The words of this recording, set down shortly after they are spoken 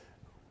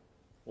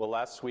Well,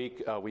 last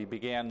week we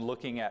began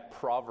looking at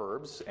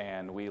Proverbs,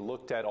 and we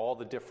looked at all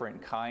the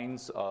different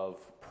kinds of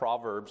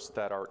Proverbs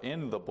that are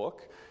in the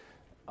book.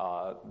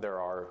 There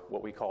are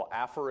what we call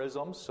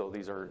aphorisms, so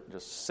these are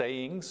just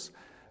sayings.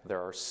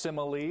 There are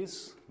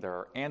similes, there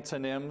are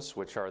antonyms,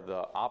 which are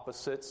the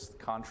opposites,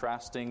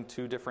 contrasting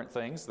two different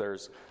things.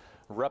 There's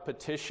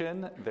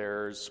repetition,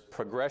 there's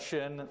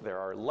progression, there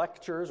are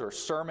lectures or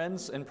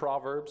sermons in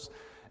Proverbs,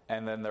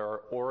 and then there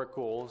are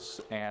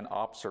oracles and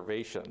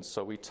observations.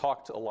 So we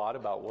talked a lot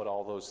about what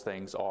all those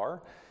things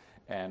are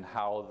and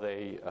how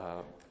they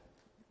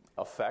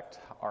affect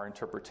our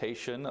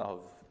interpretation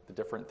of the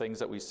different things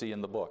that we see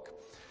in the book.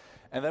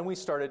 And then we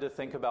started to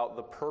think about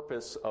the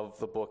purpose of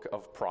the book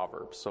of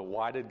Proverbs. So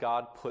why did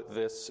God put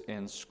this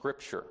in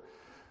Scripture?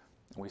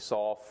 We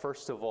saw,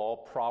 first of all,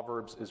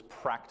 Proverbs is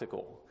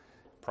practical.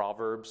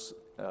 Proverbs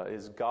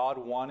is God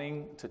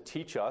wanting to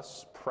teach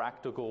us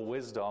practical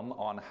wisdom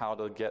on how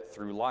to get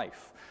through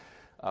life.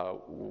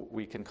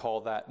 We can call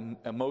that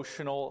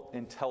emotional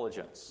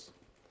intelligence.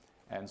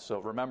 And so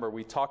remember,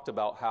 we talked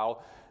about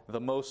how the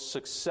most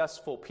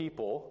successful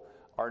people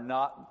are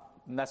not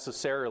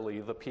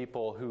necessarily the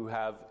people who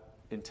have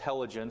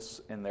intelligence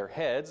in their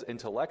heads,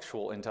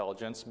 intellectual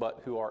intelligence, but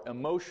who are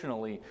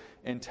emotionally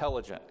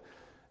intelligent,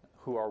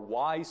 who are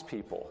wise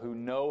people, who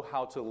know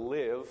how to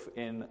live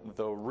in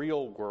the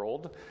real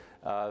world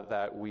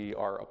that we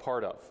are a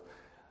part of.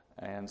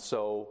 And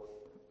so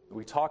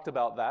we talked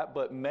about that,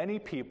 but many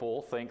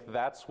people think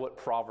that's what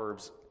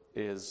Proverbs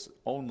is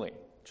only,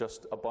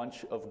 just a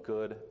bunch of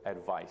good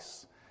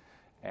advice.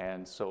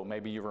 And so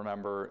maybe you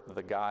remember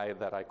the guy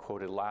that I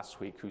quoted last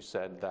week who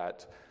said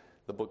that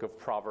the book of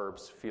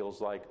Proverbs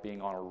feels like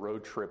being on a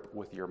road trip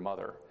with your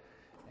mother,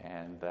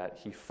 and that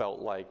he felt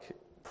like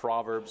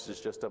Proverbs is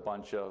just a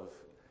bunch of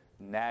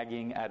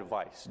nagging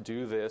advice.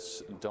 Do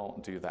this,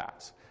 don't do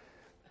that.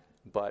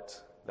 But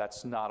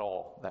that's not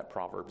all that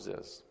Proverbs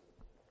is.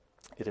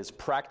 It is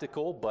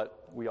practical,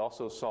 but we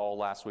also saw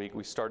last week,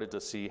 we started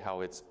to see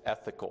how it's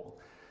ethical.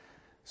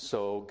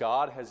 So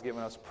God has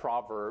given us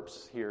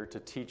Proverbs here to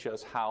teach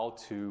us how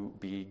to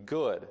be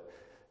good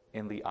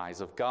in the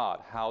eyes of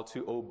God, how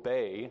to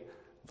obey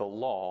the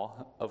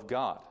law of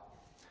God.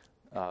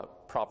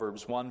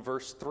 Proverbs 1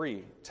 verse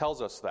 3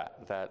 tells us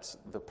that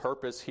the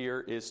purpose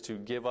here is to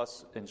give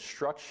us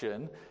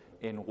instruction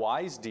in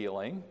wise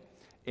dealing,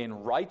 in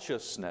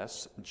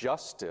righteousness,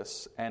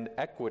 justice, and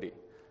equity,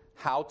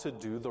 how to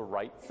do the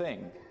right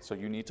thing. So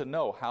you need to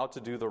know how to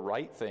do the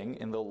right thing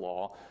in the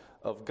law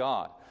of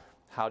God.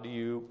 How do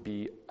you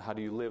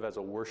live as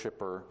a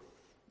worshiper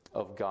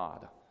of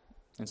God?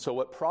 And so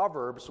what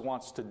Proverbs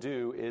wants to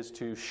do is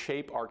to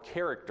shape our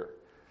character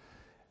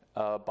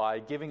by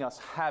giving us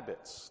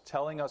habits,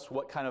 telling us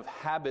what kind of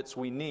habits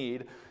we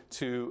need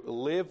to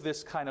live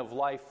this kind of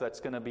life that's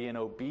going to be in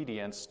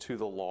obedience to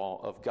the law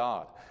of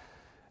God.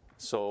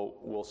 So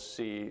we'll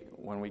see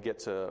when we get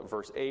to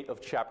verse 8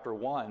 of chapter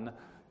 1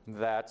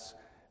 that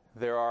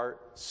there are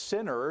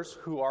sinners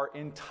who are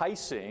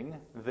enticing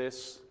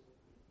this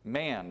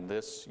man,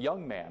 this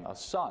young man, a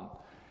son.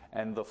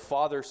 And the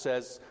father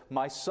says,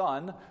 "My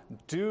son,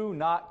 do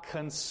not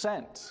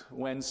consent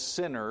when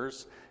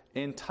sinners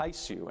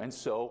entice you." And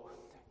so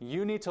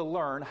you need to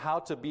learn how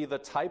to be the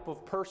type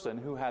of person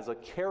who has a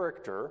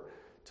character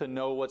to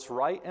know what's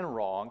right and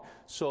wrong,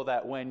 so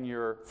that when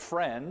your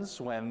friends,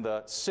 when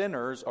the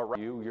sinners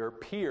around you, your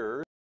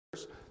peers,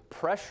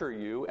 pressure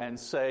you and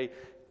say,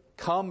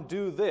 "Come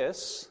do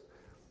this,"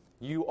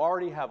 you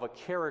already have a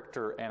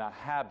character and a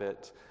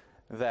habit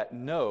that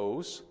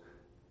knows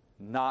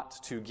not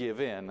to give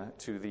in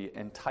to the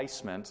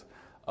enticement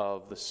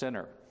of the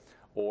sinner.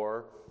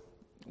 Or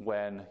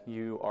when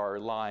you are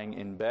lying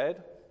in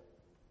bed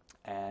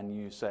and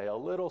you say, "A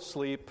little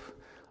sleep,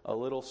 a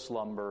little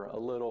slumber, a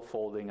little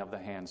folding of the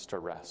hands to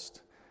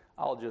rest.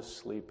 I'll just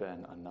sleep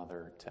in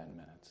another 10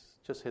 minutes.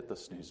 Just hit the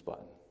snooze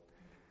button."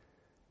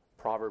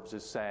 Proverbs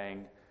is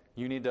saying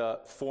you need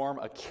to form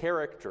a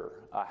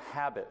character, a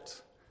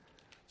habit,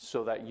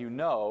 so that you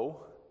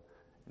know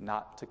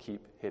not to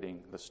keep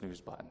hitting the snooze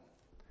button,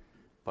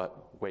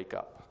 but wake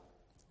up,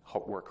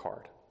 work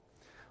hard.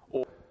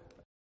 Or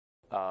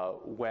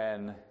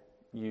when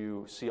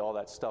you see all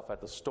that stuff at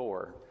the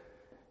store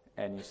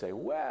and you say,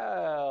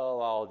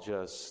 "Well, I'll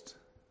just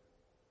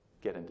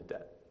get into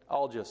debt.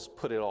 I'll just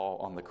put it all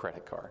on the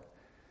credit card."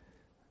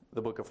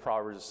 The book of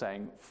Proverbs is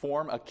saying,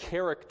 form a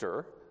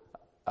character,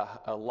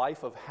 a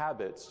life of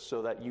habits,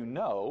 so that you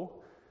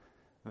know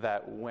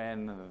that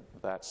when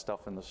that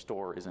stuff in the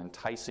store is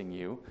enticing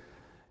you,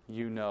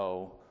 you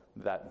know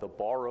that the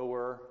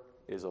borrower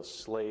is a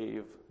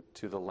slave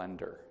to the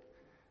lender.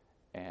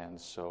 And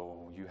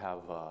so you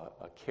have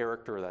a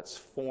character that's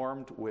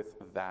formed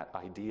with that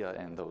idea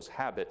and those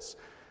habits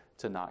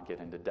to not get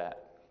into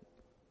debt.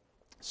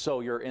 So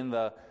you're in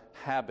the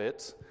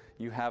habit,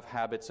 you have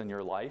habits in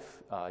your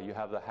life. You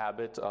have the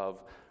habit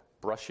of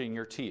brushing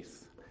your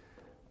teeth.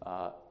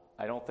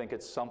 I don't think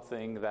it's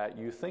something that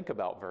you think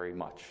about very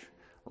much,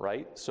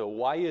 right? So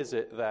why is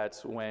it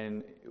that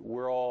when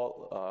we're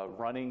all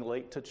running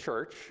late to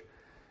church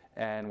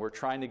and we're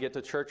trying to get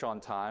to church on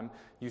time,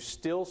 you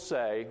still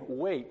say,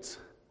 wait,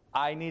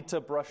 I need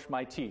to brush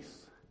my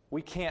teeth.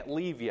 We can't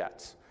leave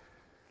yet.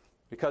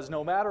 Because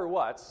no matter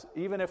what,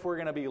 even if we're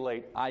going to be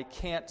late, I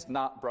can't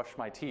not brush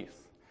my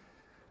teeth.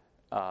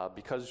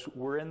 Because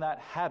we're in that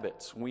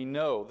habit. We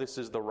know this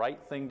is the right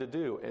thing to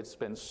do. It's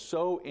been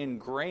so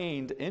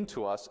ingrained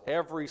into us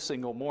every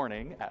single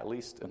morning, at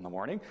least in the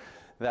morning,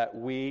 that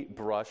we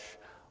brush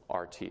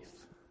our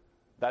teeth.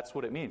 That's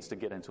what it means to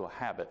get into a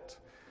habit.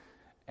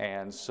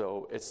 And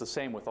so it's the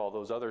same with all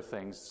those other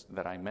things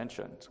that I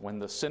mentioned. When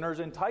the sinners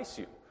entice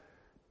you,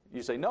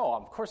 you say, no,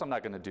 of course I'm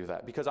not going to do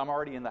that, because I'm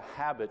already in the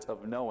habit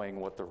of knowing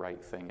what the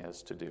right thing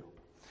is to do.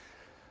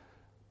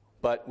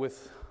 But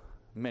with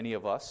many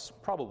of us,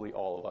 probably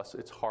all of us,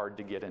 it's hard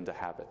to get into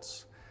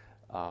habits.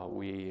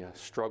 We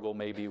struggle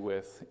maybe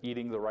with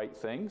eating the right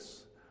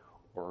things,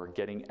 or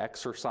getting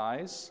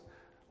exercise,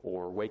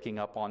 or waking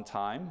up on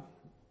time.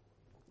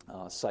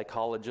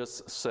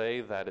 Psychologists say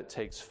that it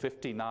takes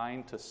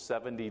 59 to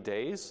 70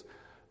 days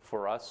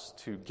for us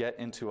to get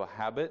into a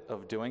habit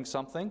of doing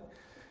something.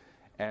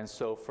 And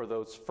so for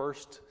those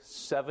first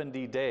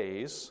 70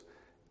 days,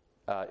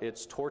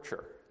 it's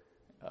torture.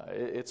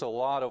 It's a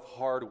lot of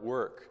hard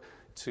work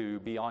to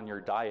be on your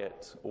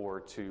diet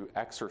or to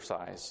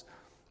exercise.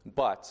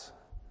 But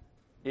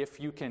if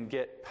you can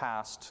get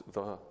past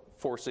the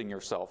forcing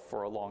yourself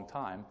for a long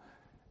time,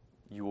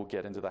 you will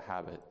get into the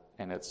habit.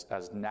 And it's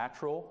as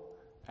natural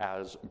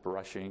as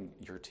brushing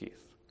your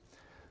teeth.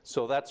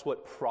 So that's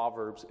what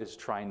Proverbs is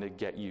trying to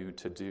get you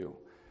to do.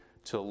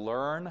 To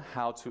learn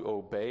how to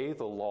obey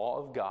the law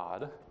of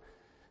God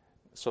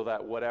so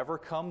that whatever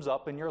comes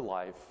up in your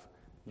life,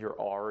 you're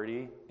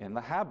already in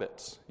the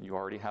habits. You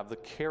already have the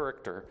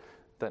character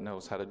that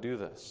knows how to do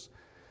this.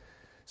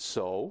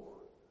 So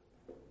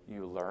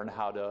you learn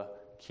how to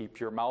keep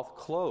your mouth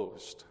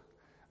closed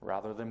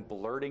rather than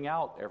blurting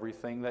out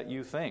everything that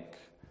you think,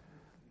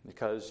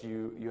 because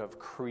you have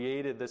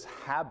created this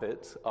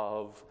habit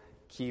of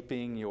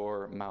keeping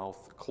your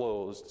mouth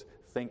closed,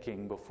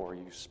 thinking before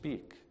you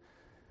speak.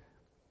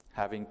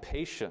 Having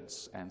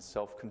patience and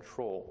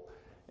self-control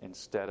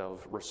instead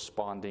of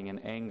responding in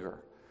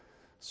anger.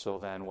 So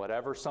then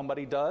whatever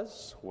somebody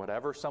does,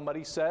 whatever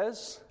somebody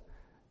says,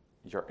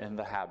 you're in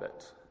the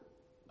habit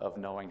of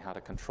knowing how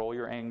to control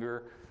your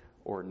anger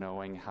or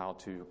knowing how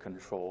to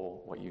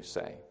control what you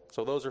say.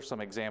 So those are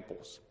some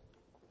examples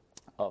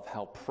of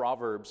how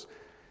Proverbs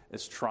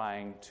is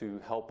trying to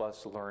help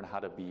us learn how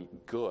to be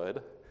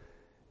good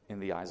in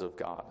the eyes of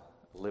God,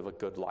 live a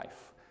good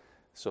life.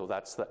 So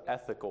that's the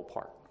ethical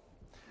part.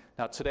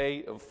 Now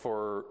today,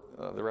 for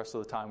the rest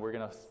of the time, we're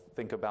going to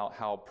think about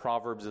how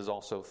Proverbs is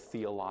also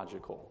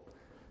theological.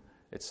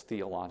 It's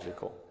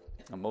theological.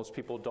 And most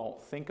people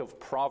don't think of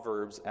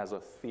Proverbs as a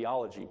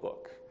theology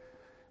book,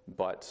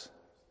 but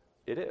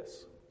it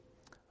is.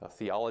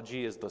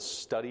 Theology is the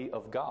study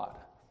of God.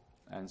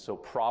 And so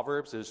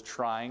Proverbs is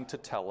trying to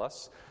tell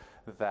us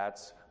that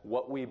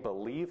what we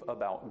believe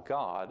about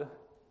God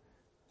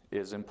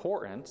is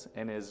important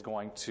and is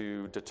going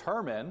to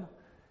determine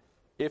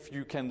if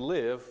you can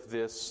live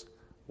this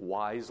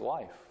wise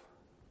life,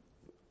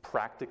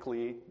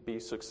 practically be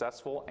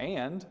successful,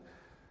 and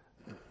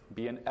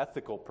be an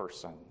ethical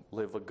person,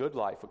 live a good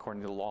life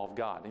according to the law of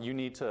God. And you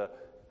need to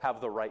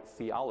have the right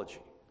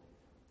theology.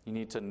 You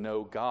need to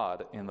know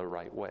God in the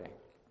right way.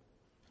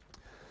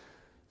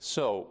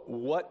 So,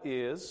 what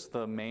is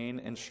the main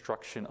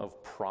instruction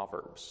of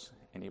Proverbs?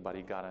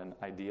 Anybody got an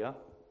idea?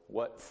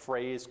 What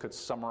phrase could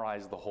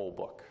summarize the whole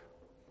book?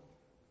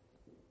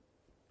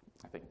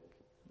 I think,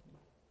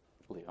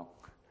 Leo.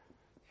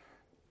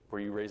 Were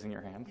you raising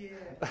your hand?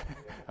 Yeah.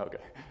 Okay.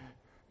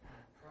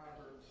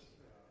 Proverbs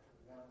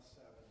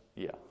 1:7.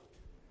 Yeah. The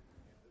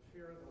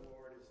fear of the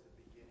Lord is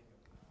the beginning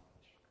of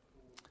knowledge.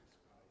 Fools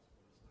despise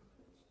wisdom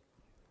and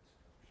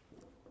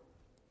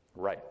instruction.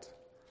 Right.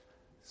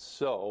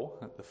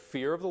 So, the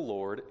fear of the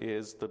Lord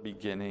is the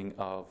beginning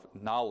of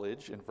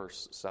knowledge in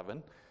verse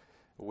 7,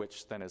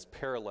 which then is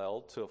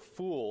parallel to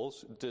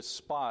fools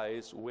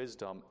despise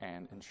wisdom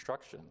and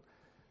instruction.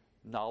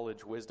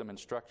 Knowledge, wisdom,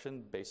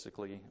 instruction,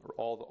 basically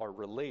all are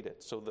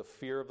related. So the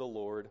fear of the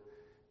Lord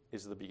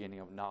is the beginning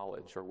of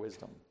knowledge or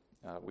wisdom.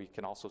 We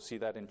can also see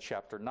that in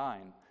chapter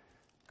 9.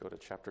 Go to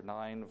chapter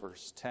 9,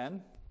 verse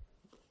 10.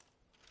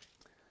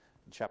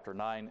 Chapter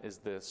 9 is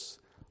this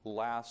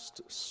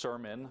last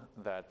sermon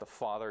that the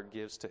Father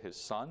gives to his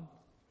Son.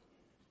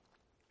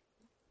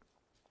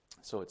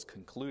 So it's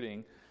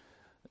concluding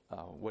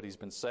what he's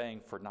been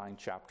saying for 9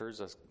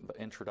 chapters as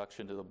the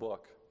introduction to the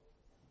book.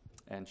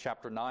 And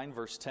chapter 9,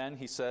 verse 10,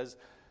 he says,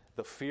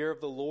 "The fear of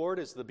the Lord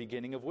is the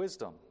beginning of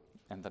wisdom,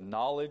 and the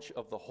knowledge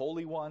of the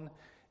Holy One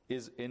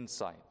is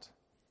insight.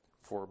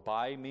 For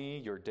by me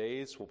your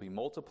days will be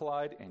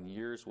multiplied, and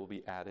years will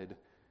be added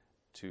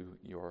to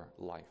your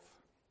life."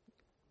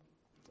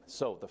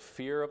 So, the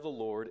fear of the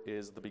Lord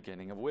is the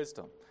beginning of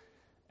wisdom.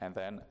 And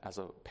then, as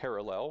a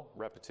parallel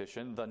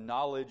repetition, the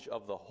knowledge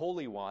of the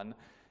Holy One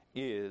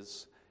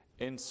is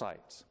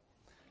insight.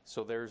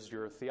 So there's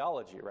your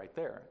theology right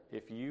there.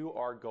 If you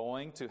are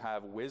going to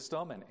have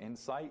wisdom and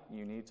insight,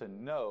 you need to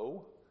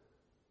know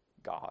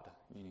God.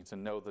 You need to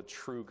know the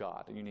true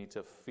God. You need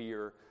to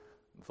fear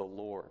the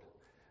Lord.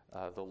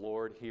 The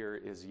Lord here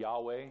is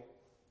Yahweh,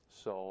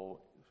 so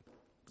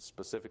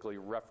specifically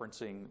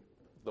referencing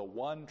the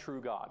one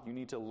true God. You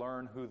need to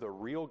learn who the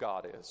real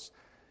God is.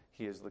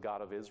 He is the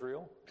God of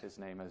Israel. His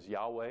name is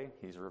Yahweh.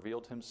 He's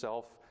revealed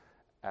himself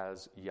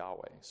as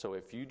Yahweh. So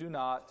if you do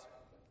not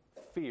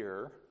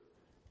fear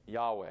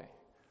Yahweh,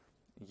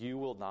 you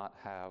will not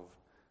have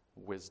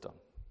wisdom.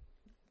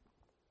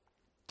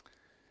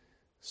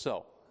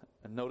 So,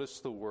 notice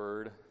the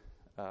word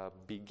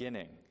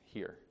beginning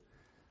here.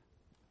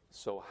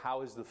 So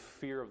how is the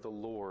fear of the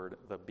Lord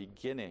the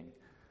beginning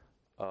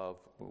of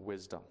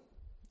wisdom?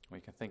 We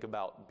can think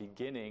about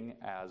beginning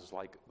as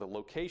like the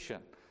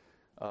location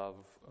of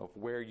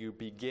where you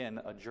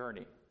begin a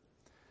journey.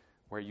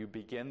 Where you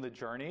begin the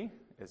journey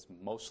is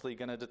mostly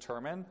going to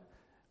determine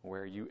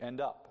where you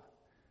end up.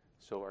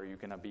 So are you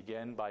going to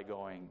begin by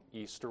going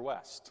east or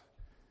west?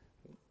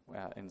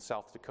 In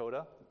South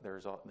Dakota,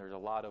 there's a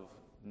lot of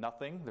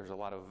nothing. There's a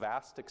lot of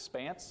vast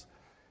expanse.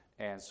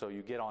 And so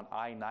you get on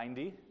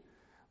I-90.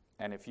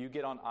 And if you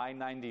get on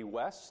I-90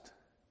 west,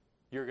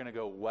 you're going to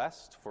go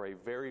west for a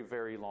very,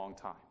 very long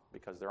time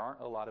because there aren't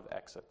a lot of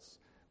exits.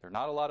 There are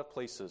not a lot of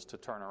places to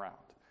turn around.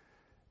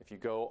 If you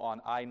go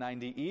on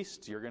I-90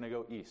 east, you're going to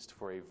go east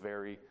for a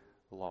very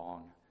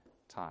long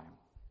time.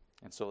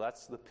 And so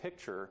that's the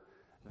picture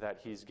that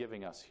he's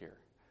giving us here.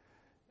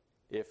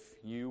 If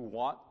you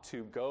want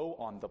to go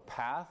on the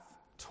path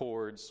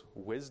towards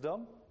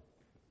wisdom,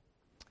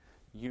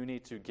 you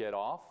need to get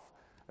off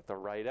at the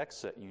right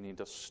exit. You need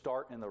to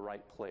start in the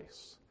right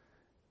place.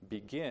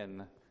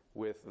 Begin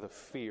with the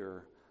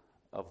fear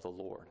of the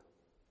Lord.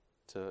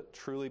 To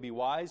truly be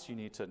wise, you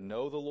need to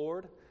know the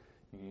Lord,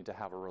 you need to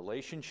have a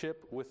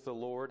relationship with the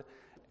Lord,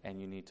 and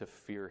you need to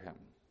fear him.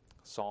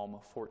 Psalm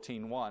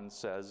 14:1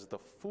 says, "The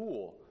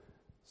fool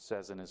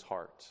says in his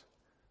heart,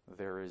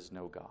 there is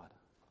no God."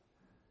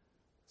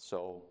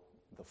 So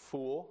the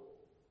fool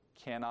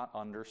cannot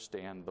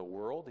understand the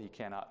world. He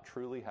cannot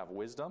truly have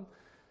wisdom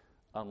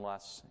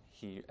unless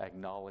he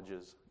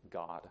acknowledges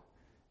God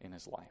in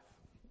his life.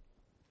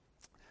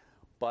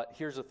 But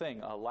here's the thing.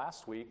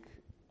 Last week,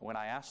 when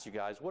I asked you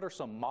guys, what are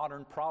some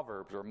modern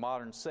proverbs or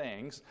modern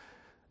sayings,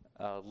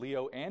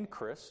 Leo and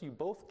Chris, you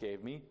both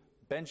gave me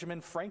Benjamin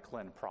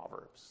Franklin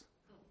proverbs.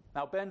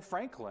 Now, Ben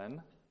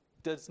Franklin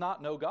does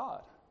not know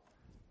God.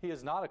 He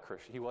is not a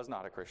Christian. He was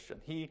not a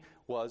Christian. He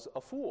was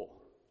a fool.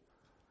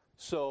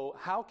 So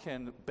how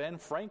can Ben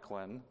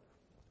Franklin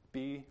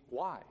be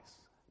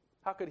wise?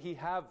 How could he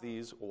have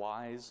these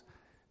wise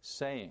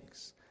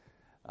sayings?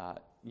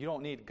 You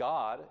don't need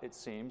God, it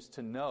seems,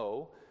 to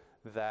know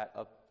that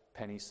a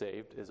penny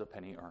saved is a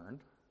penny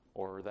earned,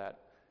 or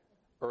that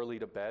early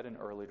to bed and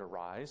early to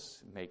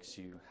rise makes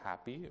you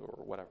happy,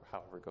 or whatever,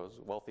 however it goes,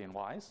 wealthy and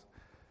wise.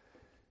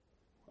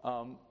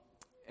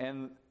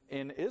 And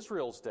in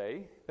Israel's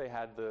day, they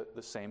had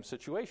the same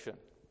situation.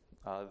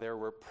 There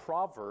were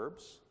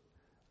proverbs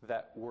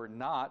that were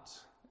not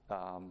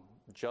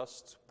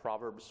just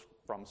proverbs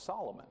from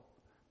Solomon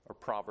or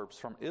proverbs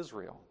from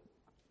Israel.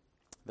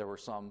 There were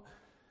some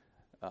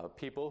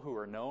people who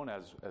were known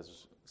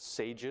as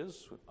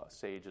sages. A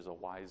sage is a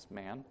wise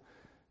man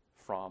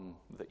from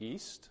the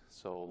east,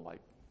 so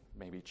like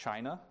maybe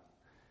China.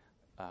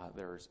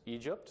 There's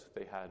Egypt.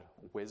 They had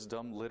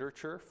wisdom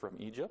literature from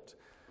Egypt.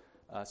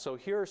 So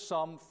here are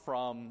some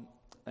from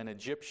an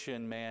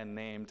Egyptian man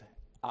named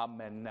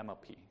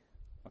Amenemope.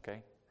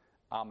 Okay?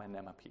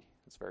 Amenemope.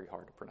 It's very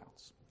hard to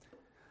pronounce.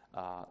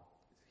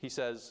 He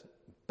says,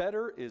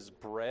 "Better is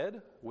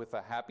bread with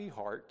a happy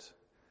heart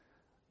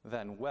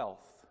than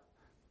wealth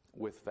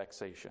with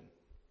vexation."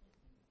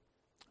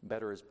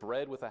 Better is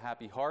bread with a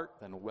happy heart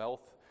than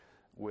wealth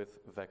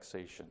with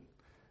vexation.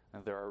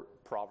 And there are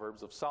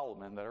proverbs of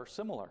Solomon that are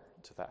similar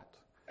to that.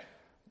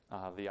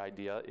 The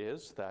idea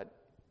is that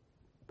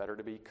better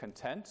to be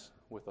content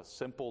with a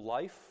simple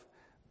life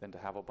than to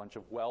have a bunch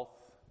of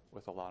wealth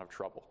with a lot of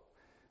trouble.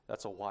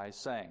 That's a wise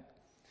saying.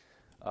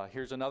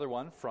 Here's another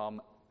one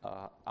from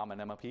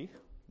Amenemope.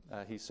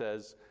 He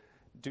says,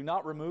 "Do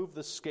not remove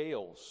the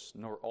scales,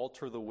 nor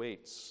alter the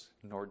weights,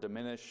 nor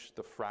diminish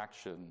the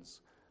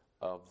fractions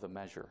of the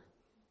measure."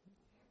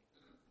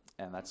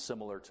 And that's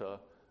similar to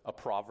a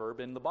proverb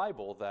in the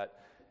Bible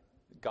that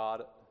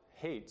God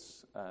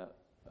hates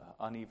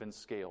uneven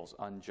scales,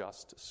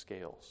 unjust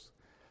scales.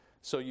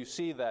 So you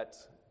see that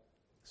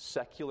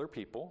secular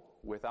people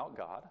without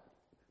God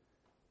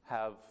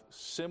have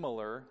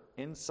similar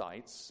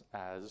insights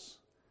as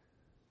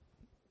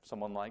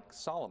someone like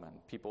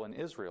Solomon, people in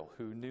Israel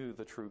who knew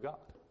the true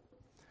God.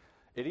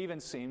 It even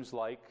seems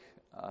like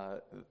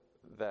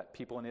that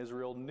people in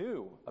Israel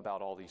knew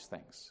about all these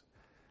things.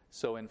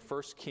 So in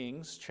 1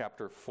 Kings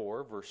chapter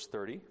 4, verse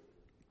 30,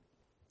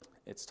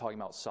 it's talking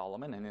about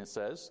Solomon, and it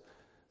says,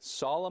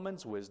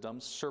 "Solomon's wisdom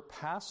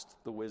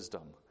surpassed the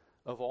wisdom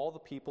of all the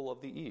people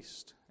of the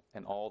East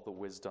and all the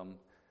wisdom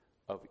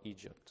of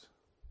Egypt."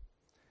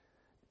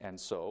 And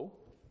so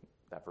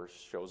That verse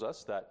shows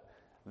us that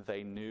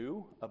they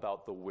knew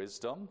about the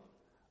wisdom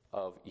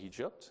of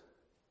Egypt,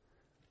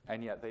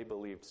 and yet they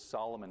believed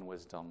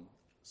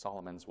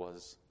Solomon's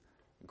was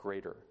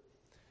greater.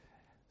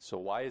 So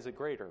why is it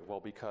greater? Well,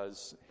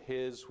 because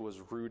his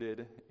was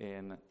rooted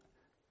in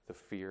the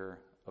fear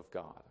of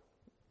God.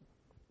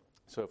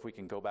 So if we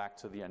can go back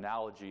to the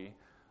analogy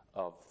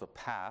of the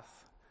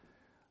path,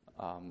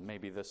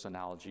 maybe this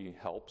analogy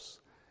helps.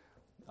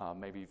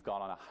 Maybe you've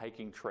gone on a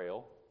hiking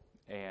trail,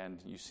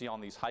 and you see on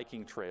these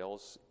hiking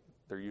trails,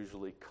 they're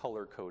usually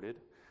color-coded.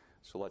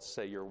 So let's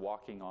say you're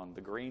walking on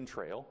the green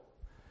trail,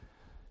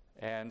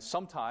 and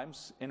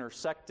sometimes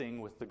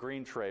intersecting with the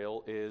green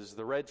trail is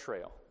the red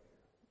trail.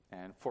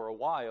 And for a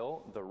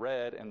while, the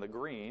red and the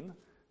green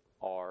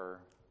are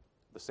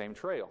the same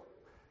trail.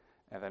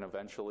 And then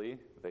eventually,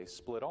 they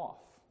split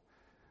off.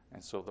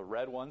 And so the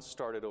red one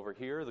started over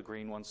here, the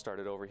green one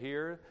started over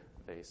here.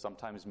 They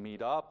sometimes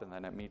meet up, and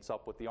then it meets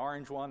up with the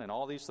orange one, and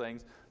all these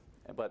things.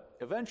 But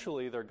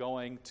eventually, they're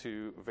going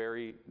to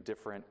very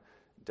different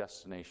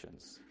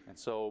destinations. And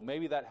so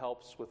maybe that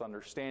helps with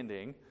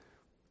understanding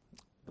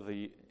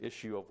the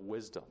issue of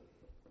wisdom.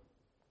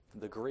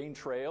 The green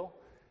trail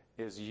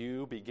is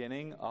you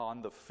beginning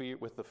on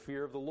with the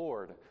fear of the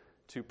Lord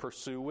to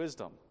pursue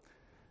wisdom.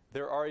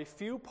 There are a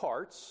few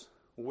parts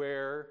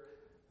where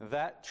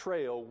that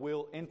trail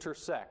will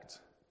intersect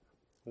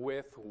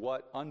with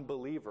what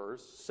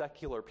unbelievers,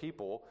 secular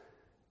people,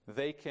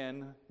 they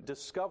can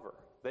discover.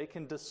 They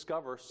can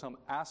discover some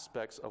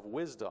aspects of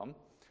wisdom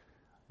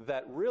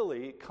that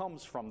really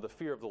comes from the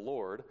fear of the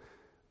Lord,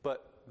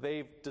 but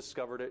they've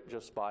discovered it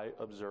just by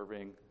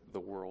observing the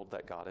world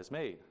that God has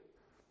made.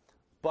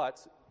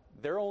 But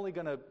they're only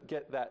going to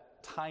get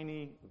that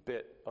tiny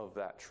bit of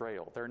that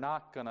trail. They're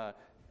not going to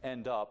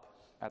end up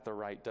at the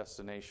right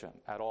destination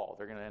at all.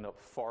 They're going to end up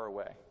far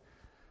away.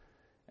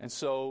 And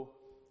so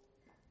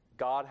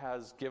God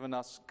has given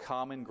us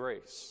common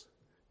grace.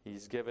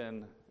 He's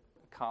given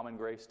common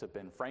grace to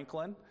Ben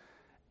Franklin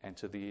and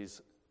to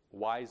these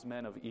wise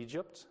men of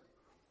Egypt.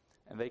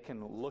 And they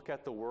can look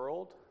at the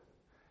world.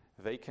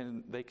 They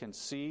can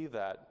see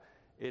that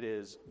it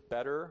is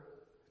better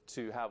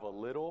to have a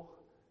little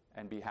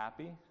and be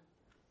happy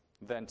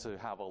than to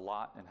have a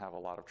lot and have a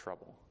lot of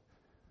trouble.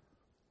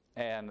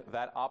 And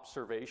that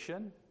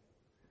observation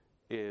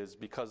is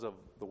because of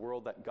the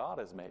world that God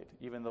has made,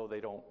 even though they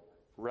don't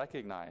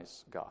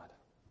recognize God.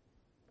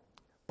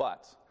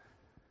 But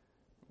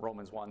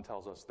Romans 1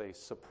 tells us they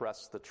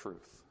suppress the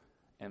truth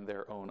in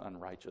their own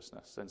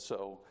unrighteousness. And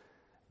so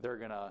they're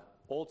going to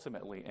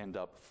ultimately end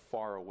up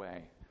far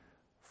away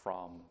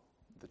from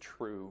the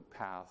true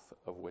path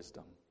of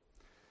wisdom.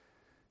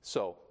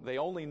 So they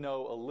only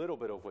know a little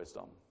bit of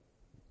wisdom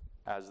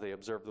as they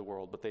observe the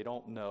world, but they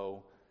don't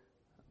know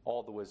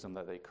all the wisdom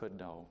that they could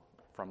know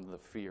from the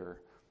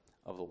fear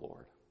of the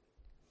Lord.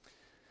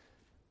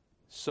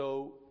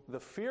 So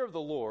the fear of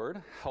the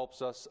Lord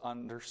helps us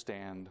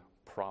understand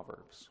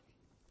Proverbs.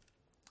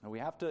 And we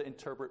have to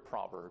interpret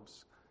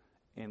Proverbs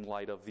in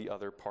light of the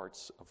other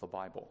parts of the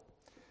Bible.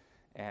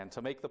 And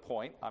to make the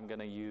point, I'm going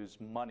to use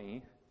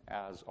money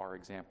as our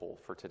example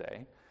for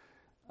today,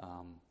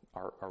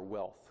 our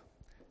wealth.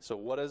 So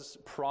what does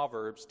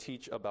Proverbs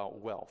teach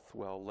about wealth?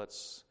 Well,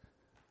 let's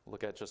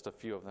look at just a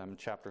few of them.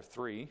 Chapter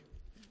 3,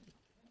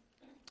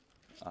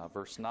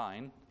 verse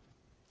 9.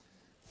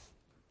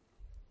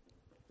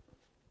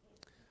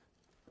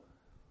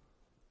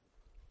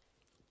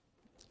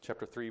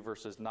 Chapter 3,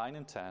 verses 9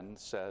 and 10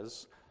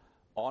 says,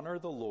 "Honor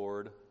the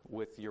Lord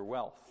with your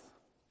wealth,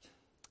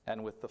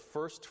 and with the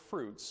first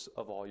fruits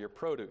of all your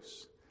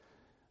produce.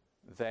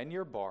 Then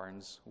your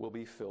barns will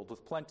be filled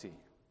with plenty,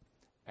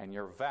 and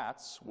your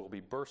vats will be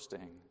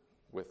bursting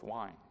with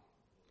wine."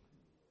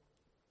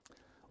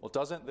 Well,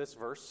 doesn't this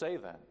verse say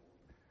then,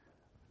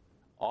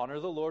 honor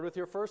the Lord with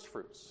your first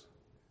fruits?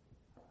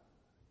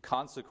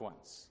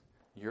 Consequence,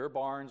 your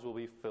barns will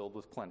be filled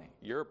with plenty.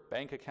 Your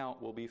bank account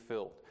will be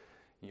filled.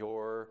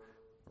 Your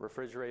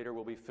refrigerator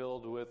will be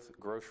filled with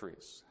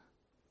groceries.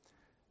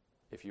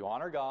 If you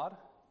honor God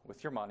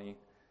with your money,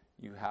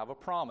 you have a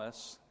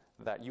promise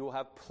that you will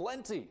have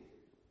plenty.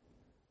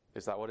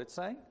 Is that what it's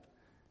saying?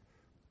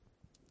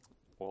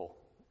 Well,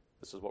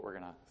 this is what we're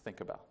going to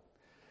think about.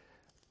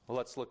 Well,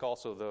 let's look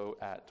also, though,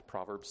 at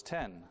Proverbs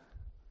 10,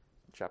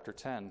 chapter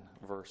 10,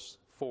 verse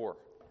 4.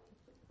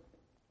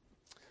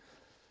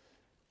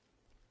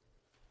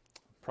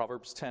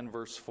 Proverbs 10,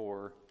 verse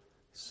 4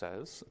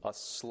 says, "A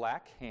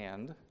slack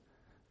hand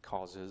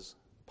causes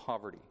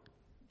poverty,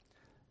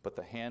 but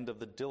the hand of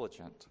the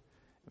diligent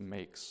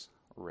makes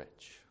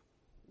rich."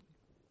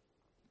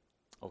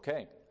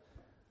 Okay,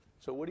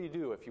 so what do you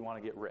do if you want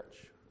to get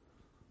rich?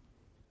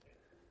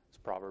 As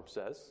Proverbs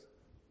says,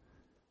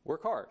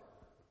 work hard.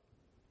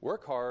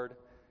 Work hard,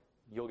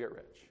 you'll get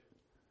rich.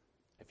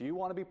 If you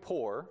want to be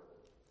poor,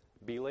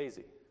 be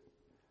lazy.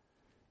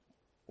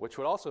 Which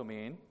would also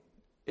mean,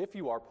 if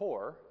you are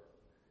poor,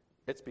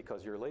 it's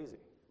because you're lazy.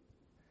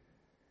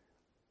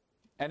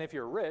 And if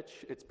you're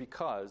rich, it's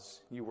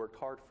because you worked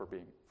hard for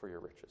your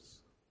riches.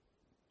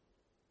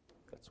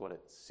 That's what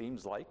it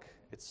seems like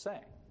it's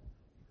saying.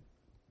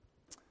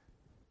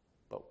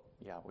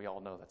 yeah, we all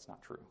know that's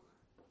not true.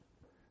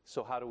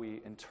 So how do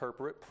we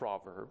interpret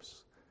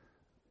Proverbs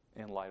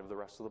in light of the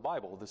rest of the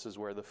Bible? This is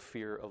where the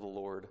fear of the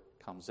Lord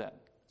comes in.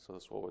 So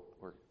this is what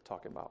we're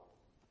talking about.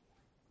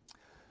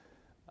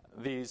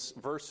 These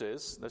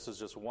verses, this is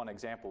just one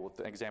example, with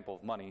the example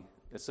of money.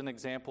 It's an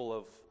example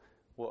of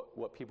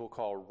what people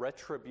call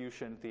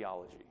retribution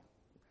theology.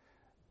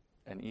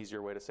 An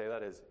easier way to say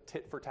that is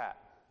tit for tat.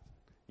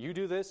 You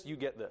do this, you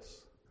get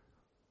this.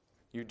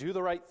 You do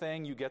the right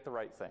thing, you get the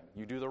right thing.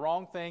 You do the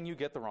wrong thing, you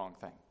get the wrong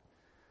thing.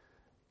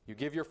 You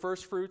give your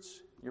first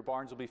fruits, your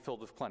barns will be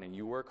filled with plenty.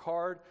 You work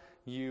hard,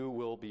 you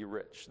will be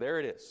rich. There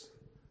it is.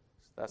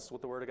 That's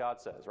what the Word of God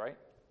says, right?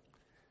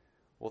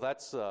 Well,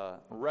 that's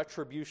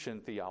retribution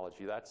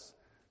theology. That's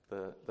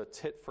the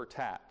tit for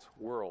tat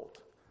world.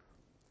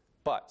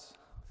 But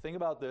think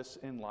about this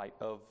in light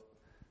of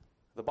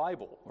the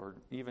Bible, or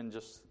even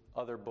just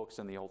other books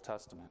in the Old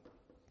Testament.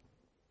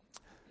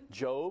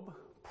 Job,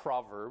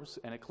 Proverbs,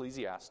 and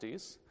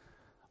Ecclesiastes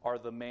are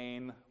the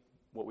main,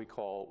 what we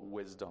call,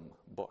 wisdom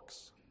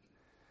books.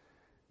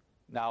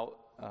 Now,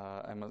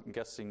 I'm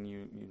guessing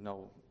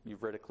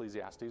you've read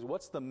Ecclesiastes.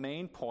 What's the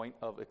main point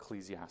of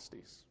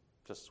Ecclesiastes?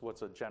 Just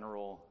what's a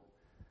general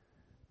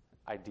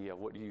idea?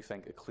 What do you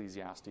think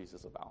Ecclesiastes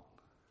is about?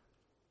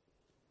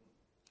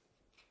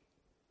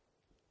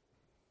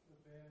 The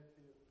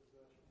vanity of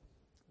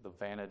possessions. The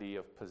vanity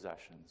of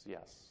possessions,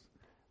 yes.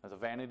 The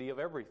vanity of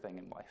everything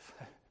in life.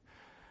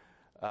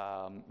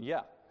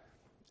 Yeah.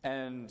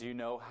 And do you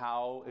know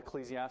how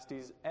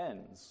Ecclesiastes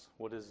ends?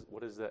 What is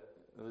that?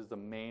 What is the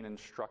main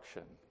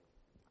instruction?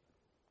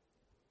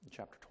 In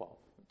chapter 12.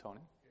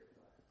 Tony?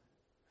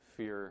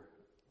 Fear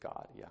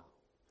God, yeah.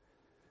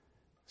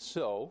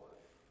 So,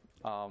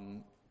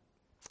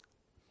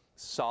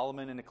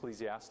 Solomon in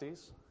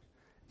Ecclesiastes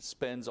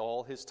spends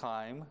all his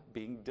time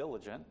being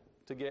diligent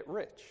to get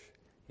rich.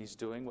 He's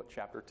doing what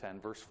chapter 10,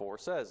 verse 4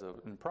 says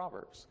in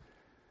Proverbs.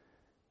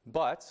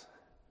 But,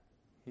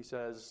 he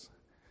says,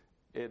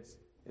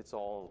 it's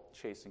all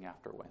chasing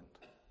after wind.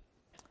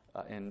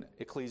 In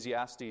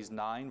Ecclesiastes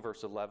 9,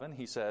 verse 11,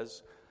 he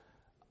says,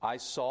 I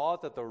saw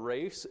that the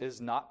race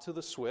is not to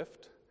the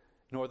swift,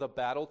 nor the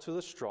battle to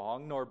the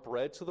strong, nor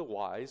bread to the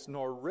wise,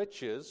 nor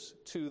riches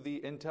to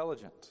the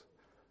intelligent,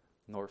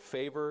 nor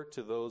favor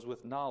to those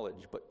with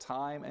knowledge, but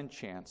time and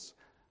chance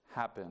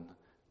happen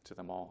to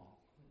them all.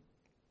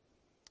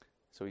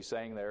 So he's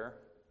saying there,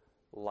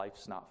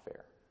 life's not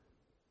fair.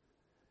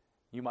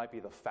 You might be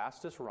the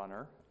fastest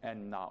runner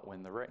and not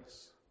win the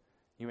race.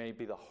 You may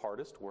be the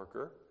hardest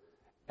worker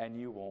and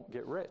you won't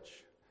get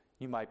rich.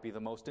 You might be the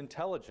most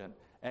intelligent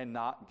and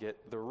not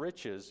get the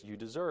riches you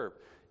deserve.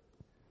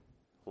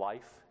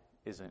 Life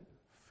isn't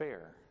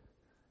fair.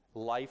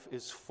 Life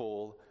is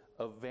full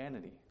of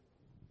vanity.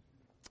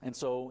 And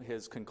so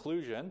his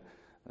conclusion,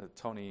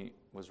 Tony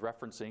was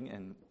referencing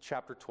in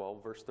chapter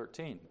 12, verse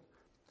 13.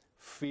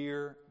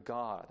 Fear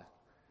God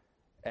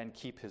and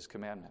keep his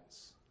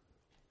commandments.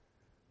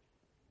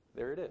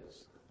 There it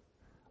is.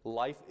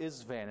 Life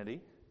is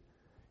vanity.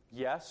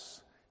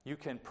 Yes, you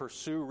can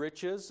pursue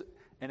riches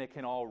and it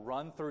can all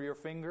run through your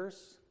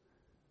fingers.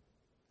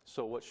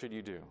 So what should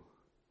you do?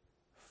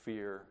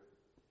 Fear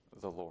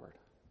the Lord.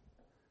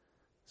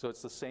 So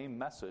it's the same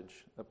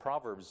message that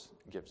Proverbs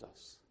gives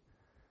us.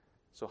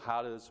 So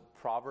how does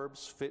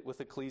Proverbs fit with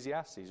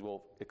Ecclesiastes?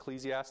 Well,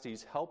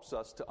 Ecclesiastes helps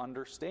us to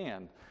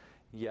understand,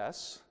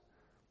 yes,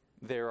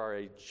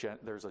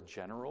 there's a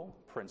general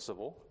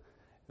principle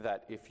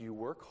that if you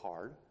work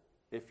hard,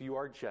 if you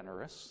are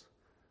generous,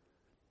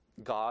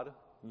 God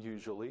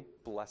usually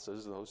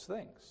blesses those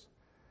things.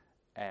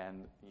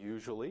 And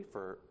usually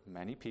for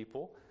many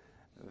people,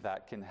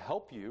 that can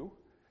help you,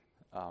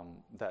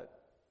 that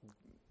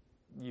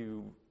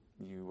you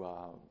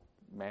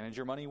manage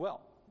your money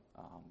well.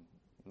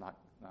 Not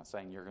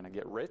saying you're going to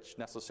get rich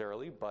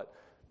necessarily, but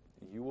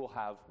you will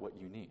have what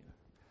you need.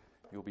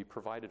 You'll be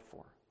provided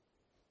for.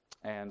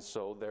 And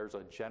so there's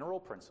a general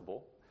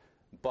principle,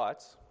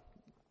 but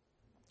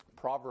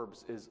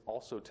Proverbs is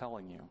also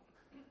telling you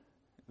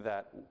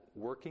that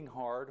working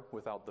hard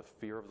without the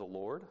fear of the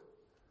Lord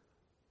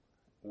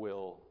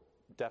will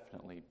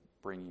definitely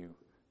bring you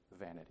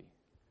vanity.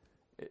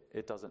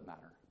 It doesn't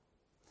matter.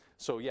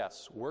 So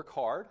yes, work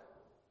hard,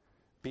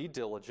 be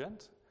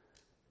diligent,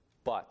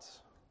 but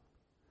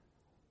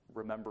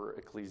remember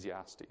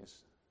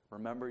Ecclesiastes.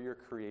 Remember your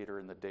Creator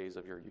in the days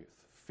of your youth.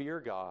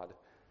 Fear God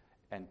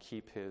and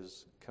keep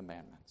His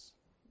commandments.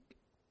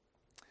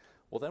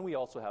 Well, then we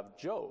also have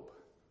Job.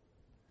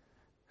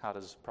 How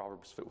does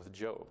Proverbs fit with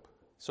Job?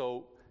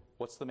 So,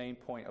 what's the main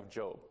point of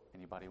Job?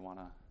 Anybody want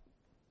to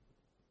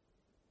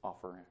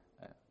offer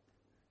an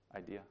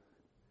idea?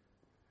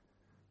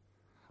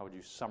 How would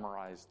you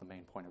summarize the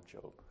main point of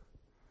Job?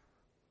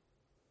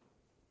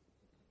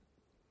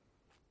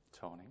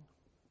 Tony?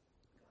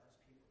 God's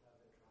people have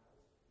their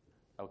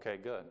trials. Okay,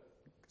 good.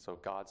 So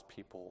God's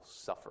people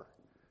suffer.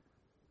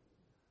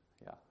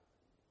 Yeah,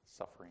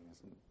 suffering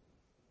is a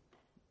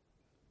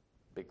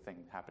big thing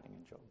happening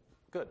in Job.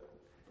 Good.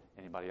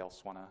 Anybody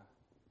else want to?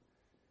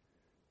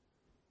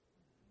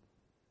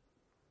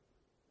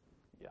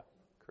 Yeah.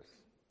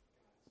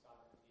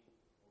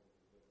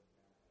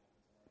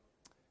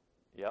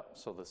 Yep,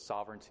 so the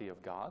sovereignty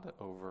of God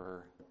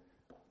over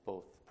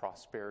both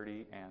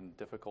prosperity and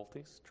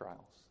difficulties,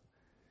 trials.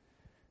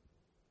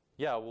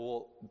 Yeah,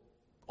 well,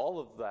 all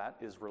of that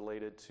is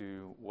related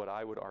to what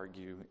I would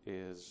argue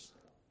is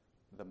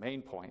the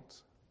main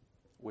point,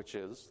 which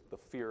is the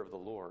fear of the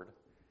Lord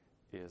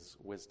is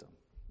wisdom.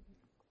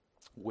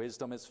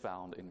 Wisdom is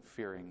found in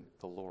fearing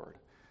the Lord.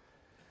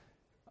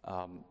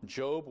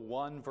 Job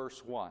 1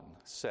 verse 1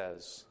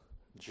 says,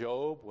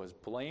 Job was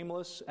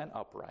blameless and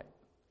upright,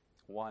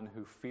 one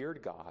who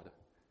feared God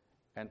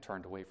and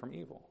turned away from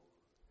evil.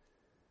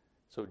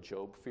 So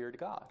Job feared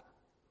God.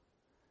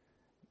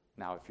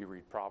 Now, if you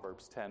read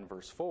Proverbs 10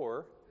 verse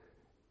 4,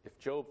 if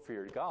Job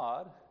feared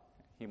God,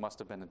 he must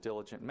have been a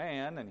diligent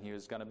man and he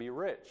was going to be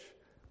rich.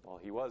 Well,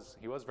 he was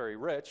very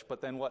rich,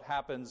 but then what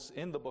happens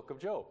in the book of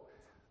Job?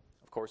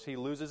 Of course, he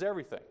loses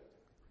everything.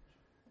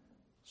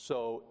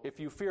 So if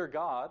you fear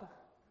God,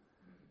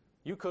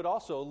 you could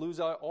also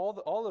lose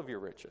all of your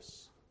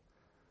riches.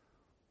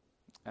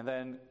 And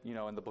then,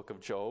 in the book of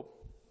Job,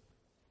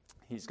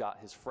 he's got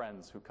his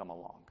friends who come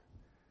along.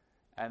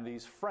 And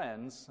these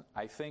friends,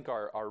 I think,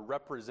 are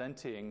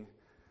representing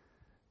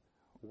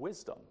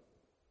wisdom.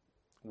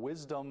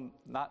 Wisdom,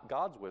 not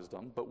God's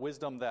wisdom, but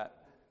wisdom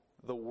that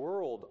the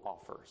world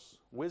offers.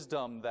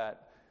 Wisdom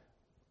that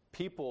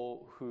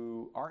people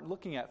who aren't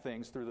looking at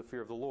things through the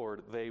fear of the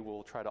Lord, they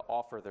will try to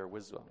offer their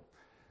wisdom.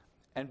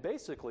 And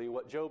basically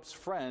what Job's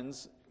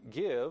friends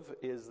give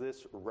is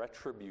this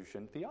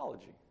retribution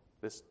theology,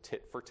 this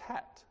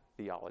tit-for-tat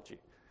theology.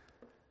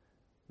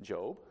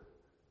 Job,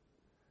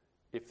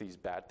 if these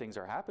bad things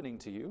are happening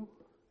to you,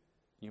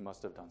 you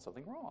must have done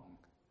something wrong.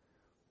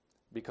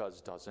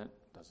 Because doesn't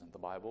the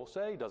Bible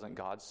say, doesn't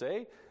God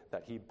say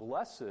that he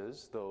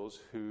blesses those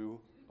who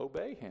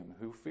obey him,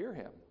 who fear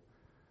him?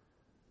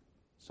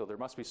 So there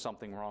must be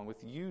something wrong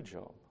with you,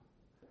 Job.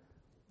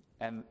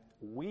 And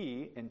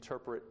we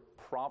interpret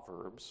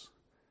Proverbs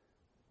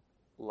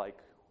like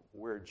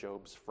we're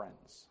Job's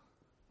friends.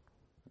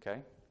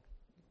 Okay?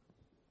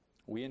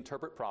 We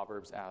interpret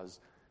Proverbs as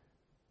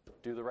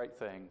do the right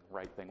thing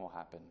will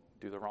happen.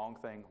 Do the wrong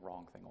thing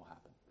will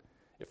happen.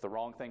 If the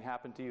wrong thing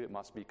happened to you, it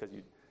must be because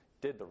you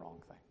did the wrong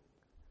thing.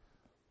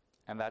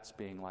 And that's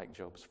being like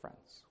Job's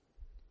friends.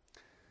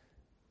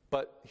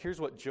 But here's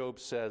what Job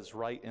says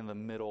right in the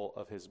middle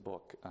of his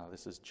book.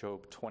 This is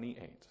Job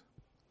 28.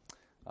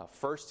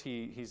 First,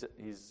 he's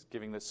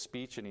giving this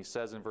speech, and he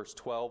says in verse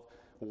 12,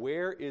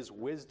 where is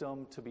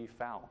wisdom to be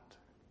found?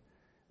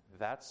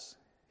 That's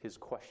his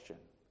question.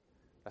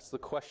 That's the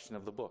question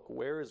of the book.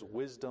 Where is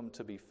wisdom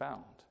to be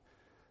found?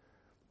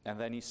 And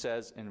then he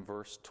says in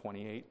verse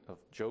 28 of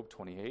Job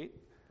 28,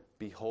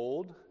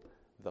 behold,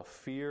 the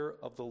fear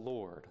of the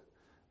Lord,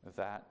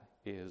 that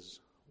is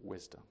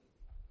wisdom.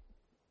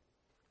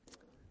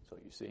 So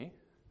you see,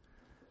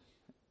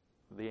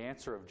 the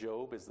answer of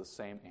Job is the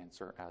same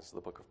answer as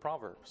the book of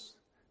Proverbs.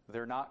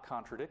 They're not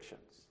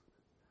contradictions.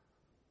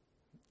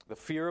 The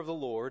fear of the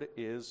Lord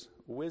is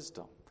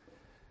wisdom.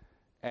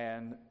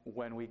 And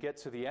when we get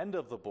to the end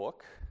of the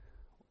book,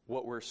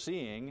 what we're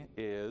seeing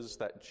is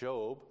that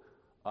Job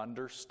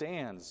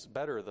understands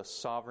better the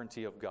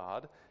sovereignty of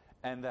God,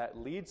 and that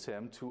leads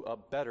him to a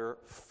better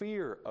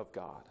fear of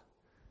God.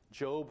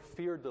 Job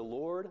feared the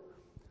Lord,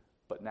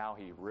 but now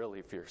he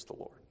really fears the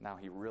Lord. Now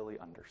he really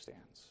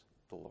understands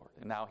the Lord.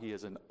 And now he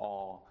is in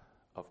awe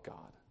of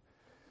God.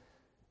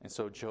 And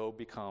so Job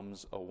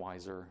becomes a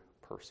wiser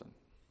person.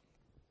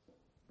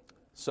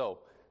 So,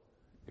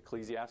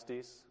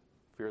 Ecclesiastes,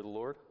 fear the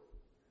Lord.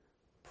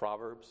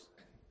 Proverbs,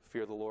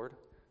 fear the Lord.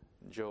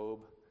 Job,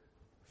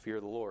 fear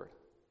the Lord.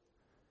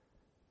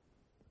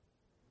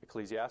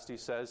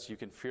 Ecclesiastes says you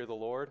can fear the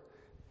Lord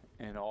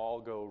and all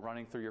go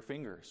running through your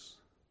fingers.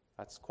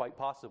 That's quite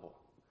possible.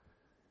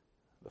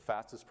 The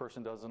fastest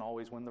person doesn't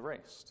always win the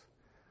race.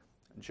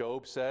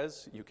 Job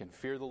says you can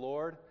fear the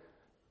Lord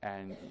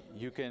and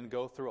you can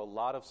go through a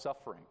lot of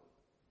suffering.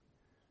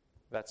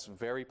 That's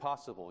very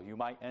possible. You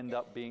might end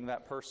up being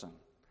that person.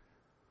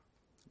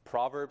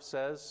 Proverbs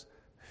says,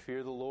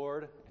 fear the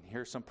Lord, and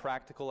here's some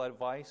practical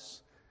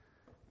advice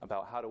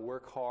about how to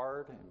work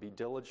hard and be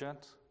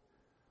diligent.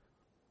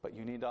 But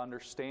you need to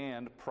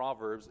understand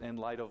Proverbs in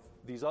light of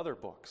these other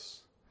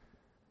books.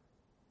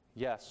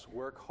 Yes,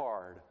 work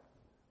hard,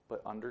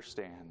 but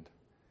understand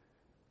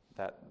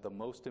that the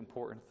most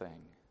important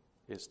thing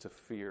is to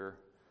fear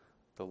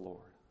the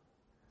Lord.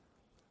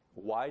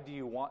 Why do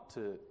you want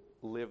to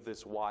live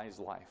this wise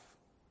life?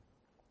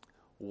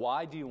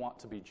 Why do you want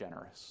to be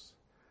generous?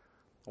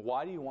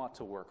 Why do you want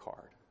to work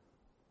hard?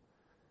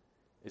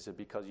 Is it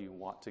because you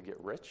want to get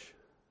rich?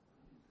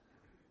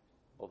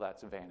 Well,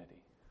 that's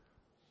vanity.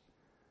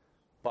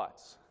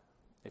 But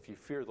if you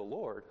fear the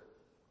Lord,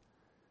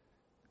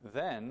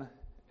 then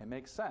it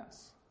makes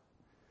sense.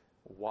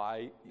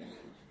 Why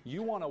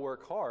you want to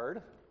work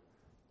hard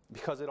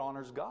because it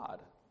honors God.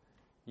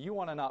 You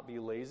want to not be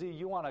lazy.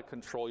 You want to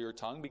control your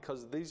tongue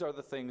because these are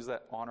the things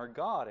that honor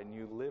God, and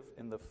you live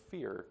in the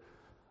fear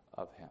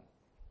of Him.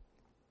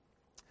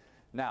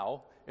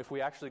 Now, if we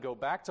actually go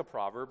back to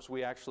Proverbs,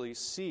 we actually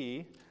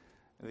see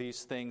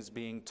these things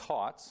being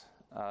taught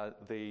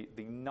the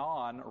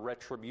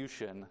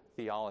non-retribution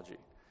theology.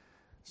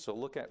 So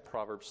look at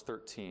Proverbs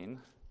 13,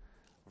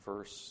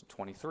 verse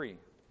 23.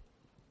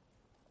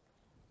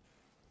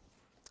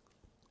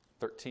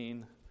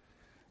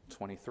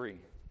 13:23.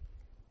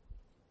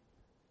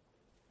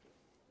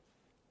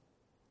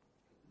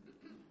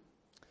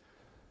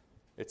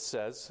 It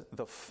says,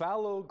 "The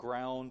fallow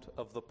ground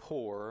of the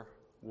poor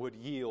would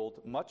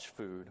yield much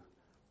food,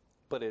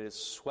 but it is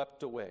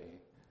swept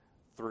away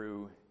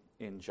through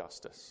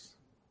injustice."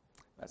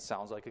 That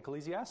sounds like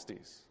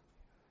Ecclesiastes.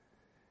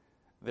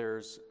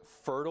 There's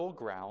fertile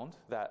ground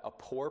that a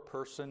poor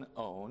person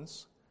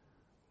owns,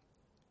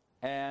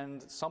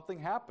 and something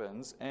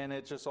happens, and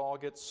it just all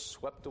gets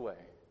swept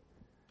away.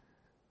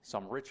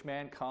 Some rich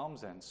man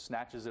comes and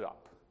snatches it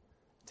up,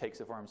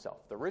 takes it for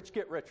himself. The rich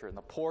get richer, and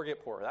the poor get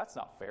poorer. That's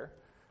not fair.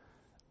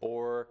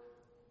 Or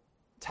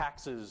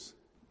taxes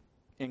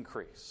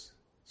increase.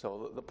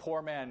 So the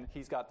poor man,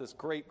 he's got this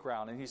great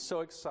ground, and he's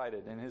so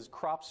excited, and his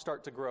crops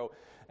start to grow,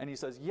 and he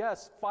says,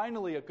 yes,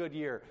 finally a good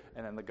year.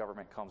 And then the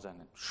government comes in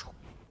and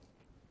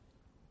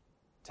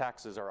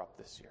taxes are up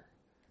this year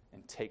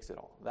and takes it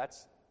all.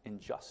 That's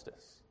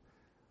injustice.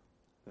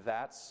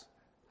 That's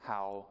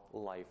how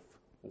life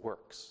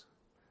works.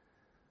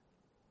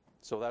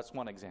 So that's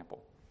one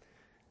example.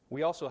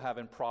 We also have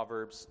in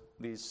Proverbs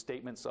these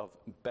statements of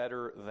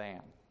better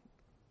than.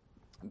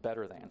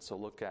 Better than. So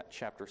look at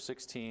chapter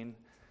 16,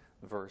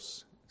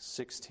 verse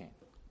 16.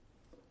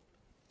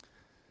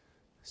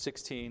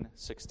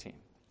 16:16.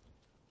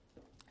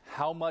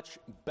 How much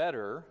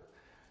better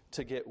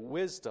to get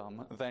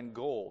wisdom than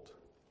gold.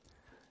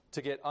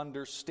 To get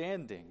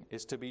understanding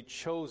is to be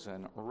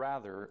chosen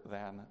rather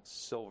than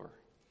silver.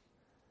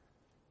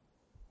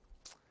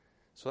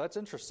 So that's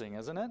interesting,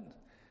 isn't it?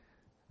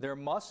 There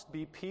must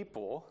be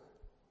people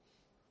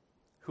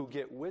who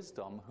get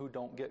wisdom who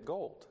don't get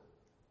gold.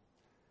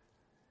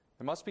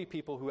 There must be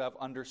people who have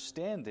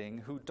understanding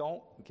who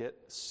don't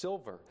get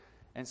silver.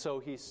 And so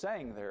he's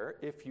saying there,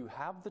 if you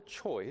have the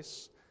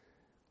choice,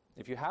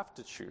 if you have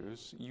to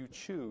choose, you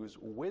choose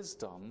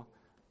wisdom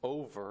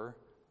over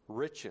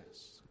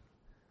riches.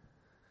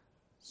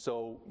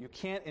 So you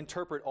can't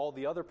interpret all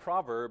the other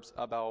proverbs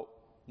about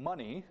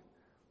money.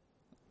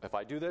 If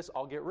I do this,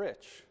 I'll get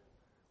rich.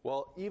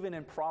 Well, even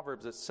in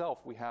Proverbs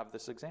itself, we have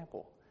this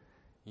example.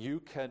 You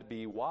can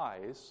be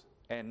wise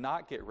and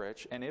not get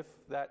rich, and if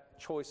that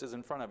choice is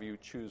in front of you,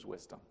 choose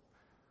wisdom.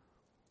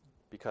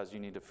 Because you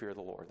need to fear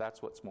the Lord.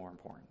 That's what's more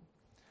important.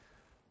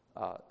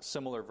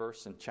 Similar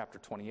verse in chapter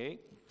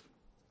 28.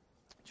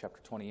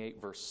 Chapter 28,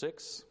 verse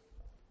 6.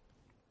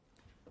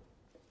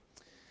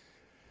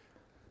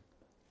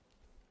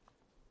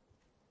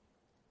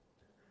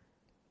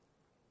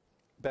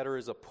 Better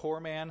is a poor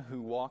man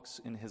who walks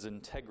in his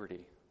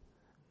integrity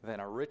than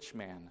a rich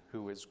man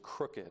who is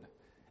crooked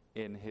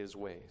in his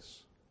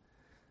ways.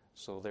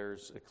 So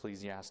there's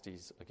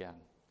Ecclesiastes again.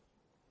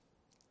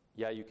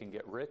 Yeah, you can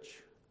get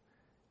rich.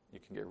 You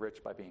can get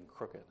rich by being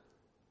crooked.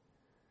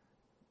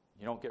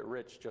 You don't get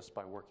rich just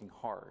by working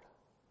hard.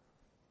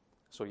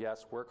 So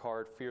yes, work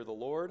hard, fear the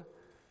Lord,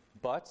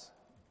 but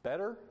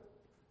better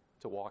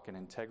to walk in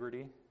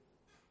integrity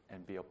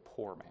and be a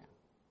poor man.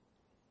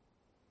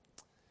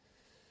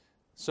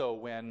 So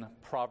when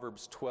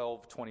Proverbs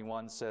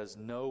 12:21 says,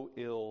 "No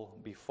ill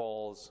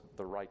befalls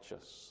the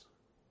righteous,"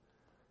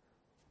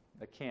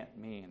 that can't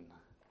mean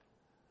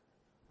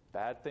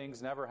bad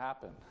things never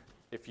happen.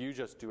 If you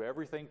just do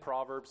everything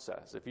Proverbs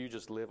says, if you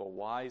just live a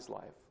wise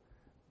life,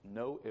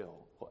 no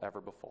ill will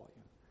ever befall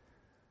you.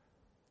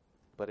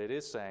 But it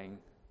is saying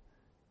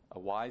a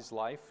wise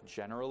life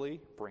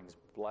generally brings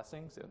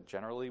blessings and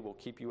generally will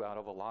keep you out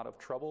of a lot of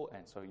trouble,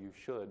 and so you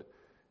should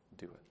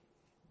do it.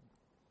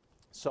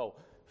 So,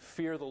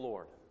 fear the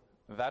Lord.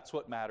 That's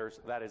what matters.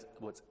 That is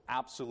what's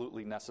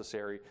absolutely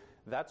necessary.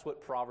 That's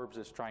what Proverbs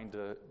is trying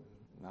to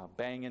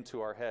bang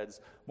into our heads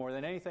more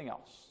than anything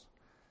else.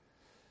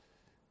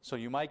 So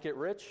you might get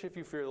rich if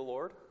you fear the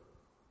Lord,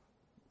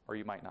 or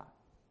you might not.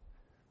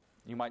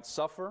 You might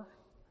suffer,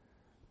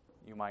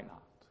 you might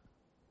not.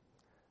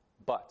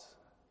 But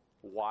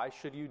why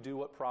should you do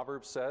what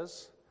Proverbs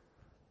says?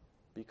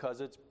 Because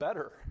it's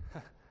better.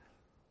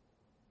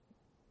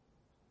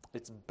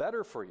 It's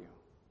better for you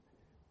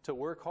to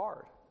work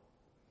hard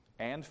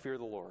and fear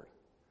the Lord.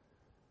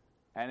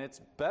 And it's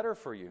better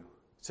for you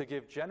to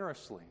give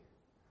generously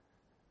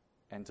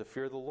and to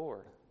fear the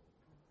Lord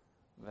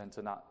than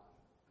to not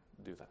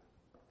do that.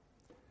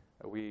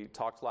 We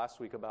talked last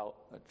week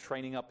about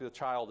training up the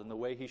child in the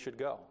way he should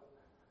go.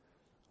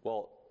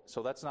 Well,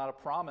 so that's not a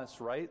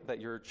promise, right, that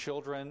your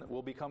children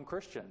will become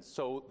Christians.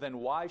 So then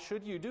why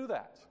should you do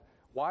that?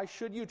 Why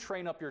should you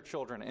train up your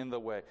children in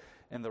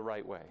the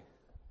right way?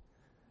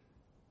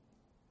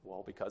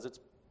 Well, because it's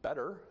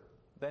better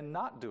than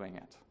not doing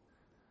it.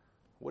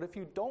 What if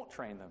you don't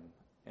train them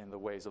in the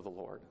ways of the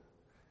Lord?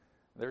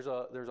 There's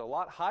a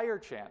lot higher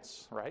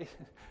chance, right,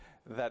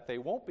 that they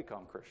won't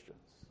become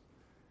Christians.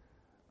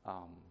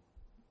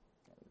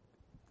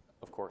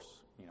 Of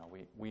course,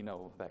 we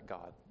know that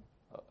God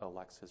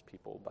elects his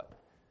people, but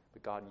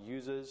God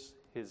uses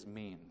his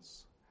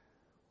means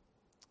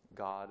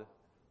God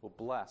will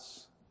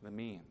bless the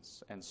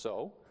means. And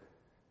so,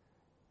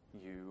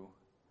 you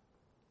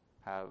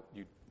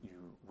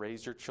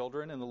raise your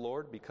children in the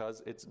Lord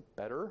because it's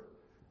better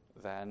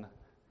than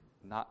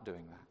not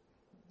doing that.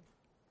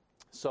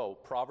 So,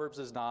 Proverbs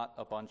is not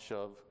a bunch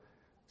of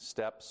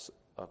steps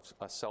of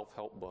a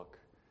self-help book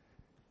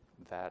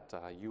that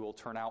you will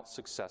turn out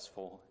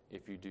successful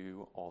if you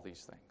do all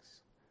these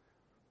things.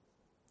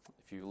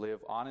 If you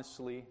live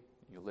honestly,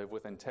 you live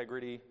with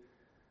integrity,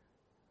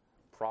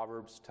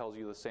 Proverbs tells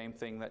you the same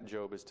thing that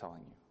Job is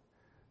telling you.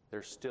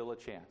 There's still a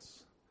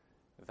chance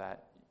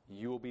that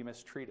you will be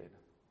mistreated.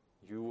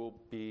 You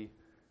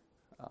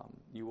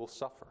will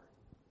suffer.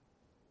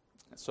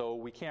 So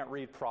we can't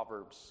read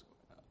Proverbs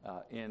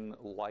in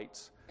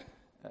light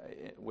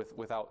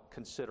without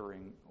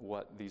considering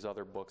what these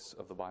other books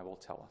of the Bible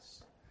tell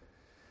us.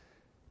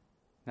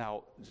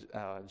 Now,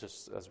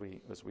 just as we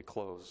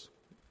close,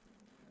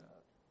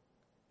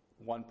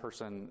 one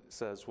person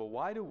says, "Well,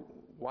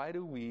 why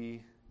do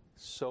we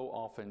so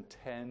often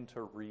tend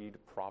to read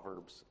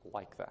Proverbs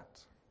like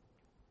that?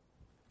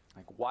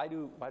 Like, why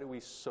do we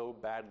so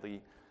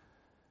badly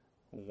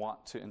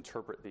want to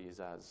interpret these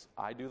as,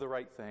 I do the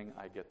right thing,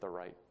 I get the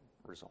right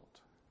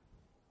result?"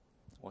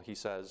 Well, he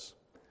says,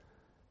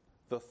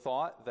 the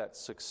thought that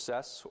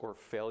success or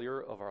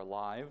failure of our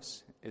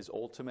lives is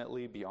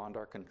ultimately beyond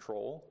our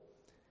control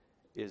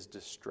is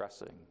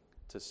distressing,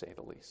 to say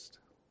the least.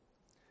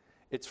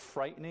 It's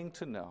frightening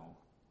to know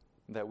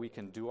that we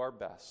can do our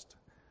best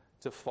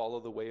to follow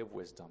the way of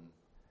wisdom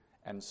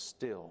and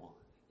still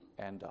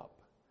end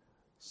up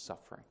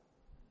suffering.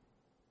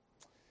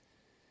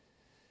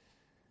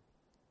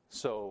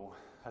 So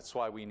that's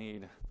why we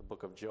need the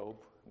book of Job,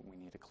 we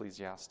need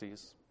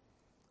Ecclesiastes,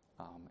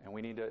 and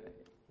we need to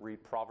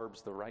read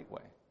Proverbs the right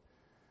way.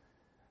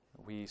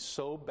 We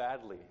so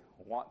badly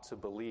want to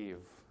believe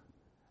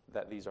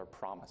that these are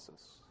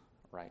promises,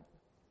 right?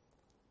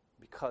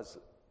 Because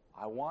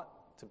I want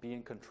to be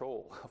in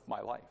control of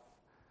my life.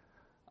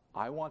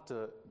 I want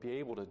to be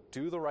able to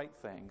do the right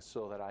thing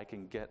so that I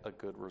can get a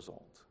good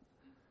result.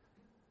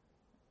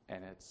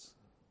 And it's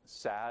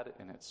sad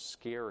and it's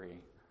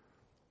scary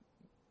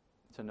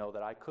to know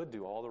that I could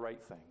do all the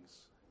right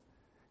things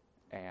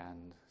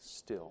and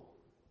still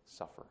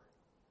suffer.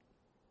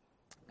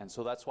 And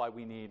so that's why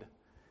we need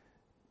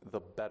the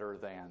better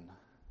than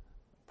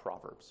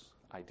Proverbs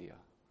idea.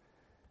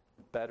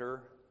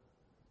 Better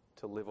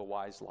to live a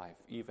wise life,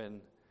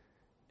 even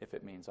if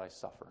it means I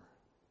suffer.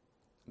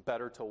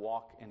 Better to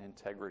walk in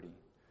integrity,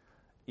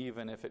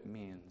 even if it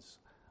means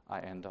I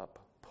end up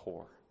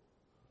poor.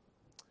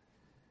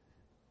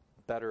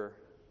 Better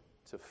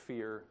to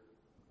fear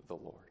the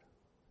Lord.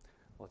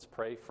 Let's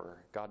pray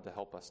for God to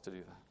help us to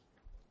do that.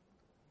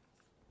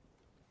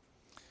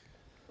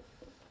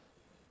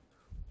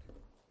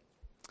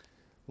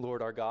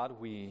 Lord our God,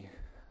 we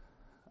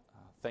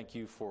thank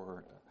you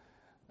for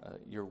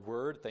your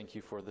word. Thank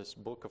you for this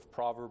book of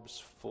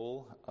Proverbs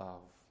full of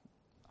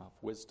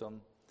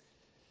wisdom.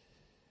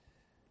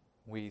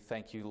 We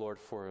thank you, Lord,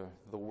 for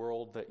the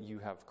world that you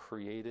have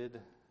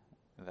created,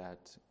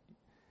 that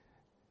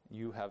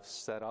you have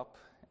set up,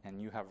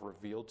 and you have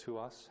revealed to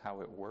us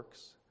how it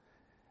works.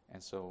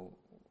 And so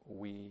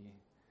we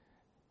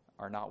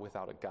are not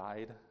without a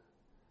guide.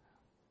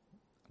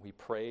 We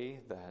pray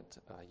that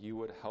you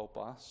would help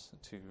us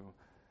to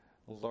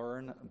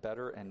learn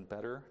better and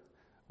better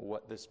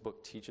what this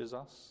book teaches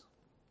us.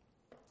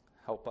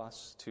 Help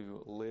us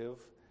to live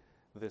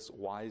this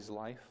wise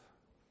life.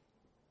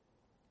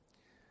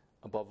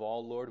 Above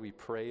all, Lord, we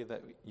pray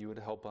that you would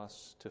help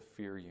us to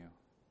fear you.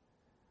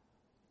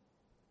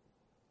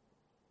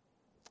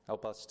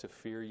 Help us to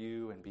fear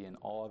you and be in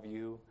awe of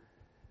you,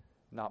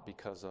 not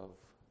because of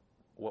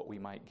what we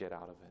might get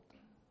out of it,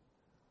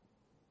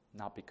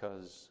 not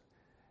because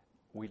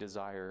we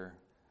desire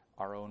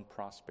our own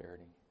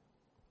prosperity,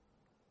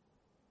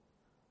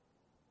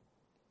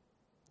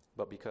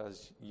 but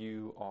because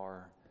you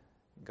are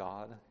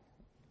God,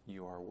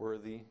 you are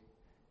worthy,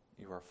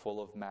 you are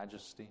full of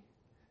majesty,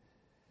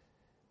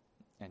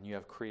 and you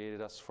have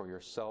created us for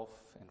yourself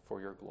and for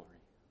your glory.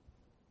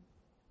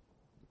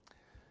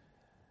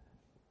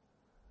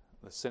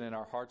 The sin in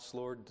our hearts,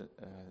 Lord,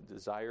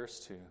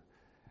 desires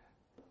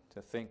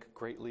to think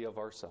greatly of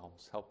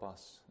ourselves. Help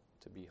us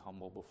to be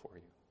humble before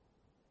you.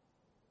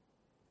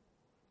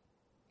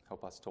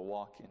 Help us to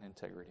walk in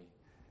integrity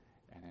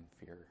and in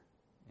fear.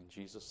 In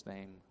Jesus'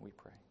 name we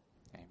pray.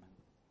 Amen.